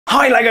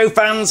Hi LEGO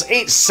fans,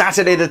 it's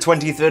Saturday the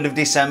 23rd of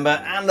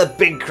December and the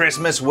big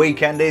Christmas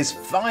weekend is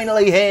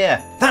finally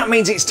here. That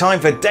means it's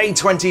time for day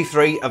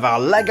 23 of our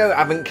LEGO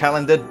Advent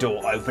Calendar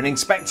door opening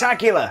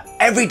spectacular.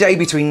 Every day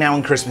between now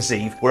and Christmas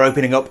Eve, we're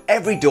opening up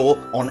every door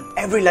on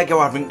every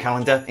LEGO Advent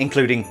Calendar,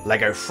 including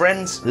LEGO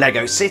Friends,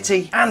 LEGO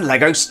City and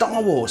LEGO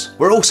Star Wars.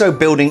 We're also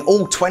building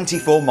all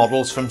 24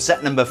 models from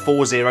set number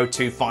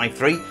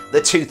 40253,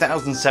 the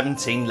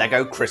 2017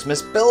 LEGO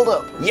Christmas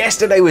build-up.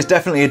 Yesterday was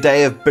definitely a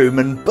day of boom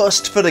and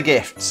bust for the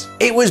gifts.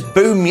 It was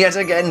boom yet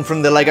again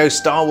from the LEGO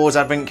Star Wars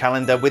Advent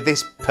Calendar with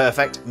this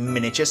perfect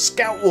miniature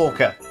Scout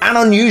Walker. And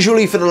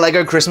unusually for the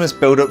LEGO Christmas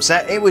build-up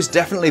set, it was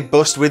definitely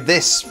bust with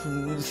this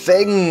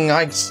thing.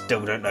 I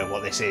still don't know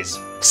what this is.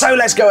 So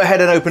let's go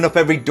ahead and open up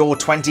every door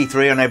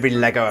 23 on every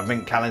LEGO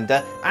Advent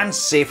Calendar and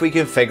see if we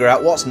can figure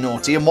out what's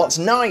naughty and what's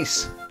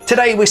nice.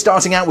 Today we're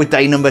starting out with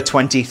day number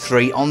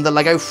 23 on the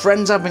LEGO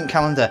Friends Advent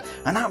Calendar,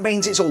 and that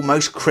means it's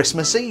almost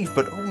Christmas Eve,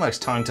 but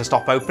almost time to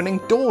stop opening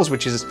doors,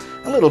 which is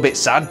a little bit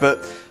sad,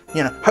 but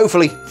you know,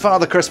 hopefully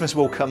Father Christmas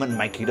will come and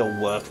make it all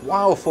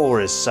worthwhile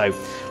for us. So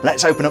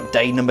let's open up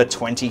day number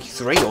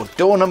 23 or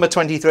door number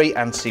 23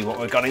 and see what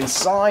we've got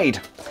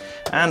inside.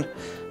 And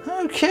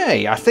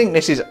okay, I think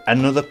this is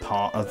another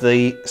part of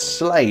the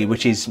sleigh,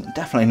 which is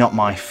definitely not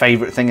my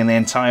favourite thing in the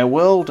entire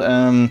world.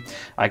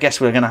 I guess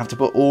we're going to have to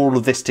put all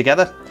of this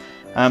together.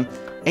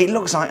 It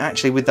looks like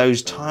actually with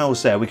those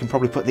tiles there, we can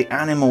probably put the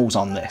animals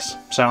on this.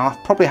 So I'll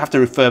probably have to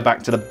refer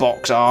back to the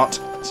box art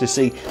to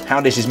see how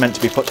this is meant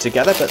to be put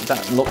together, but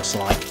that looks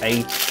like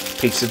a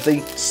piece of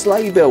the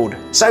sleigh build.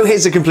 So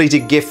here's a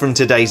completed gift from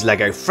today's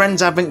LEGO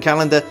Friends Advent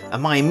Calendar,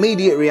 and my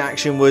immediate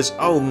reaction was,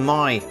 oh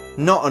my,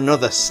 not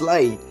another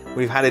sleigh.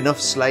 We've had enough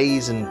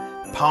sleighs and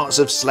parts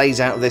of sleighs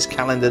out of this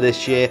calendar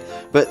this year,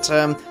 but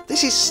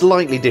this is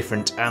slightly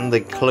different, and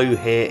the clue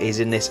here is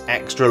in this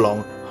extra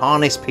long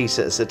harness piece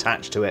that's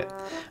attached to it.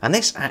 And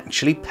this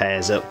actually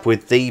pairs up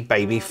with the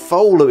baby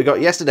foal that we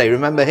got yesterday,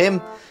 remember him?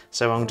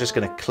 So I'm just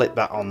going to clip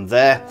that on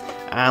there,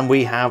 and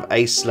we have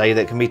a sleigh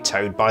that can be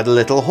towed by the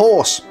little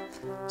horse.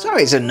 So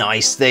it's a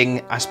nice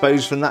thing, I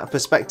suppose, from that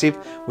perspective.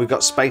 We've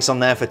got space on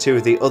there for two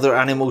of the other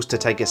animals to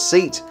take a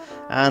seat.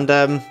 And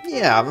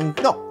yeah, I'm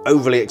not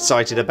overly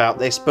excited about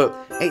this, but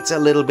it's a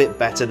little bit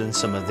better than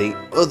some of the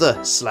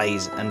other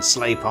sleighs and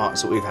sleigh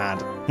parts that we've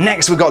had.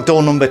 Next, we've got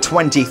door number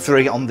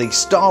 23 on the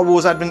Star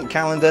Wars Advent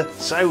Calendar.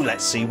 So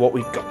let's see what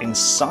we've got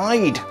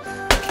inside.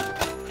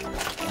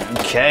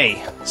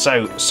 Okay,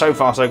 so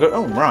far so good.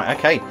 Oh, right,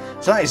 okay.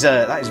 So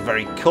that is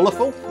very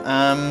colourful.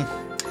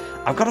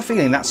 I've got a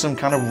feeling that's some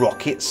kind of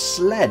rocket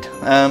sled.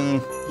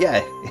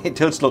 Yeah, it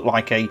does look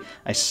like a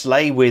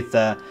sleigh with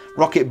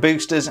rocket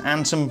boosters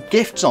and some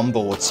gifts on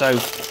board. So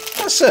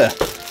that's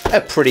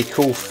a pretty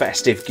cool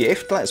festive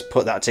gift. Let's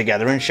put that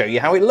together and show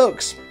you how it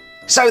looks.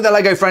 So the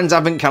LEGO Friends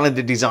Advent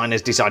Calendar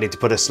designers decided to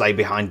put a sleigh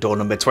behind door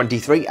number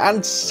 23,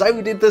 and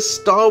so did the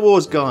Star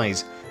Wars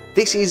guys.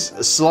 This is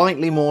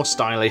slightly more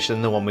stylish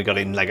than the one we got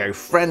in LEGO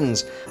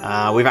Friends.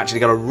 We've actually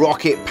got a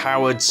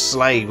rocket-powered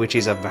sleigh, which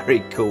is a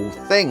very cool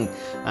thing.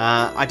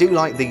 I do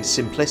like the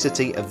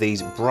simplicity of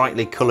these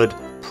brightly coloured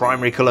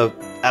primary colour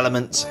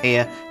elements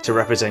here to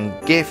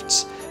represent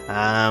gifts.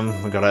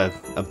 We've got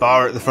a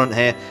bar at the front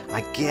here. I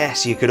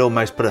guess you could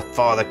almost put a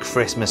Father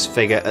Christmas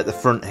figure at the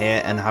front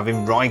here and have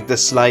him ride the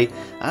sleigh.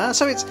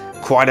 So it's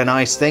quite a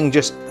nice thing,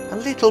 just a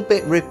little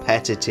bit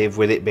repetitive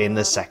with it being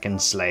the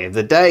second sleigh of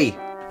the day.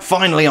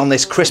 Finally, on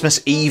this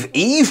Christmas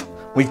Eve,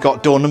 we've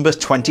got door number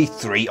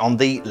 23 on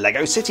the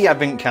LEGO City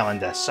Advent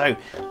Calendar. So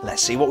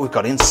let's see what we've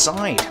got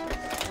inside.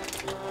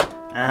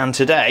 And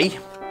today,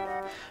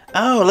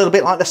 oh, a little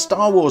bit like the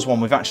Star Wars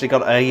one, we've actually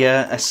got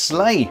a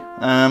sleigh.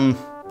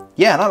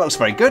 Yeah, that looks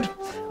very good.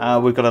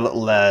 We've got a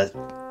little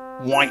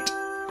white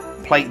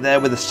plate there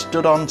with a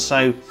stud on,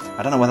 so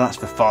I don't know whether that's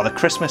for Father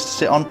Christmas to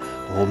sit on,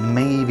 or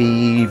maybe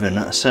even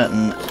a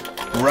certain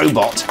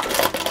robot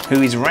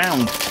who is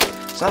round.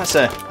 So that's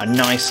a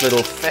nice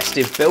little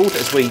festive build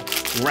as we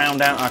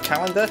round out our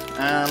calendar,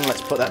 and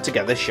let's put that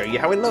together, show you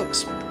how it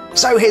looks.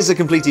 So here's the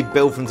completed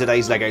build from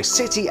today's LEGO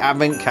City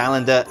Advent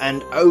Calendar,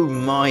 and oh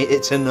my,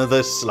 it's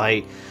another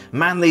sleigh.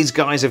 Man, these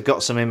guys have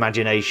got some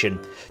imagination.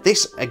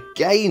 This,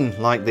 again,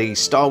 like the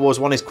Star Wars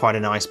one, is quite a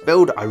nice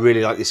build. I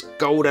really like this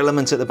gold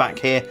element at the back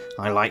here.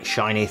 I like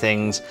shiny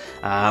things.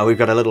 We've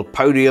got a little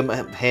podium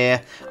up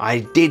here. I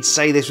did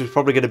say this was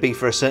probably going to be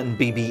for a certain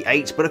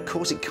BB-8, but of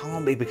course it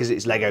can't be because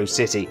it's LEGO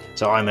City,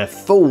 so I'm a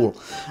fool.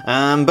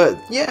 But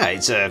yeah,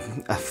 it's a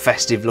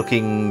festive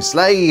looking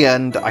sleigh,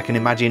 and I can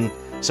imagine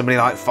somebody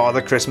like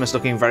Father Christmas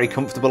looking very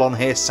comfortable on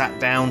here, sat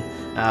down,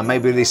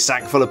 maybe with his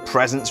sack full of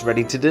presents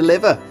ready to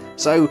deliver.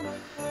 So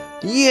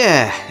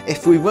yeah,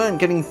 if we weren't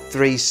getting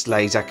 3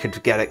 sleighs, I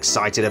could get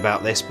excited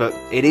about this, but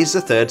it is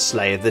the third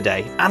sleigh of the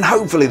day, and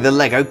hopefully the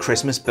LEGO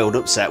Christmas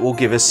build-up set will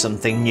give us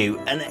something new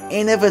and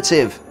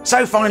innovative.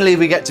 So finally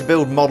we get to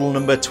build model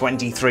number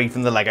 23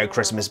 from the LEGO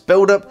Christmas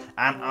build-up,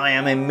 and I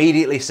am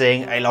immediately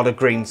seeing a lot of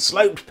green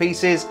sloped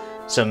pieces,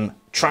 some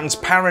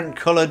transparent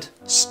coloured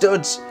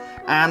studs,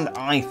 and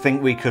I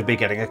think we could be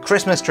getting a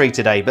Christmas tree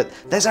today, but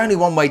there's only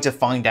one way to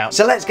find out.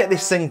 So let's get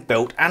this thing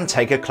built and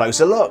take a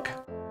closer look.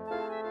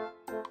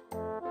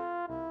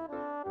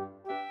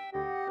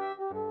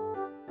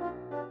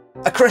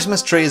 A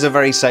Christmas tree is a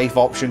very safe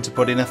option to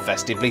put in a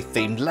festively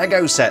themed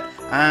Lego set,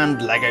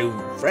 and Lego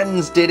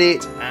Friends did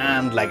it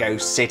and Lego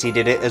City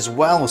did it as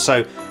well,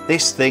 so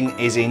this thing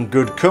is in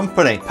good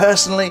company.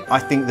 Personally, I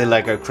think the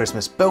Lego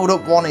Christmas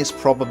build-up one is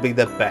probably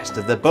the best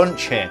of the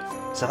bunch here.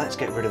 So let's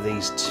get rid of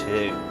these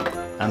two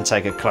and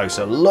take a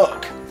closer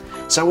look.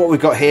 So what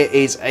we've got here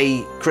is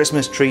a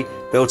Christmas tree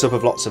built up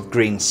of lots of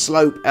green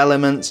slope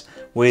elements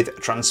with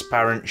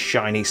transparent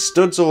shiny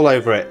studs all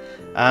over it.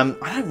 I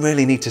don't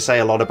really need to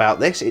say a lot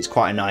about this. It's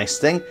quite a nice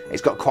thing.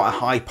 It's got quite a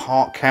high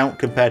part count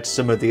compared to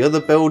some of the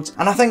other builds,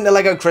 and I think the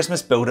Lego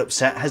Christmas build-up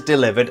set has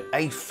delivered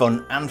a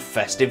fun and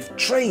festive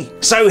tree.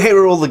 So here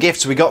are all the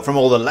gifts we got from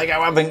all the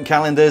Lego Advent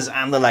calendars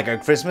and the Lego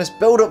Christmas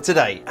build-up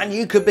today, and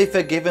you could be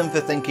forgiven for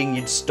thinking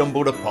you'd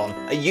stumbled upon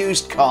a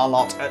used car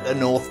lot at the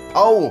North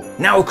Pole.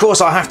 Now, of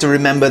course, I have to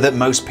remember that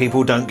most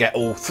people don't get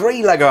all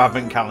 3 Lego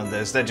Advent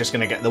calendars. They're just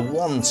going to get the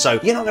one, so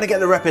you're not going to get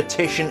the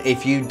repetition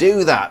if you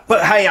do that.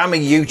 But hey, I'm a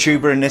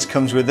YouTuber and this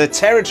comes with the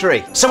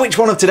territory. So which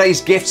one of today's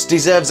gifts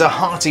deserves a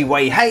hearty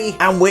way hey,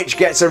 and which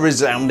gets a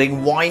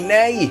resounding why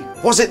nay?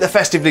 Was it the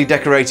festively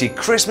decorated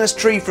Christmas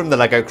tree from the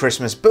Lego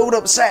Christmas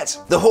build-up set?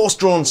 The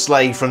horse-drawn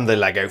sleigh from the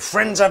Lego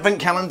Friends Advent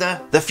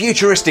calendar? The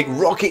futuristic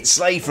rocket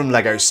sleigh from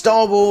Lego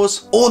Star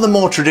Wars? Or the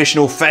more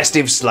traditional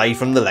festive sleigh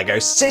from the Lego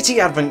City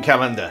Advent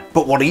calendar?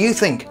 But what do you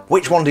think?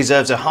 Which one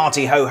deserves a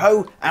hearty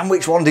ho-ho, and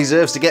which one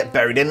deserves to get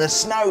buried in the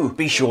snow?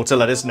 Be sure to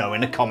let us know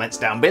in the comments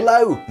down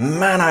below.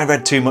 Man, I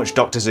read too much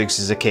Dr. Seuss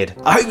as a kid.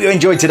 I hope you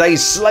enjoyed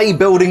today's sleigh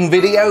building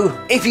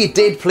video. If you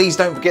did, please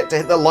don't forget to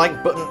hit the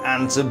like button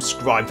and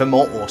subscribe for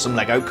more awesome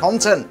Lego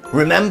content.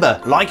 Remember,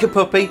 like a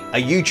puppy,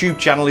 a YouTube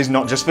channel is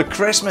not just for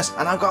Christmas,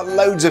 and I've got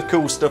loads of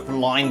cool stuff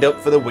lined up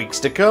for the weeks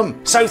to come.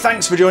 So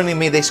thanks for joining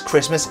me this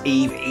Christmas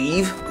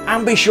Eve,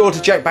 and be sure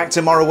to check back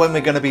tomorrow when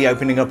we're going to be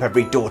opening up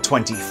every door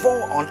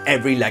 24 on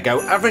every Lego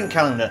Advent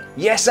calendar.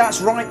 Yes,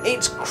 that's right,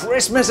 it's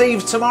Christmas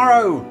Eve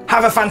tomorrow.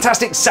 Have a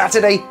fantastic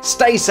Saturday,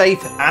 stay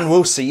safe, and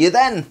we'll see you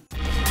then.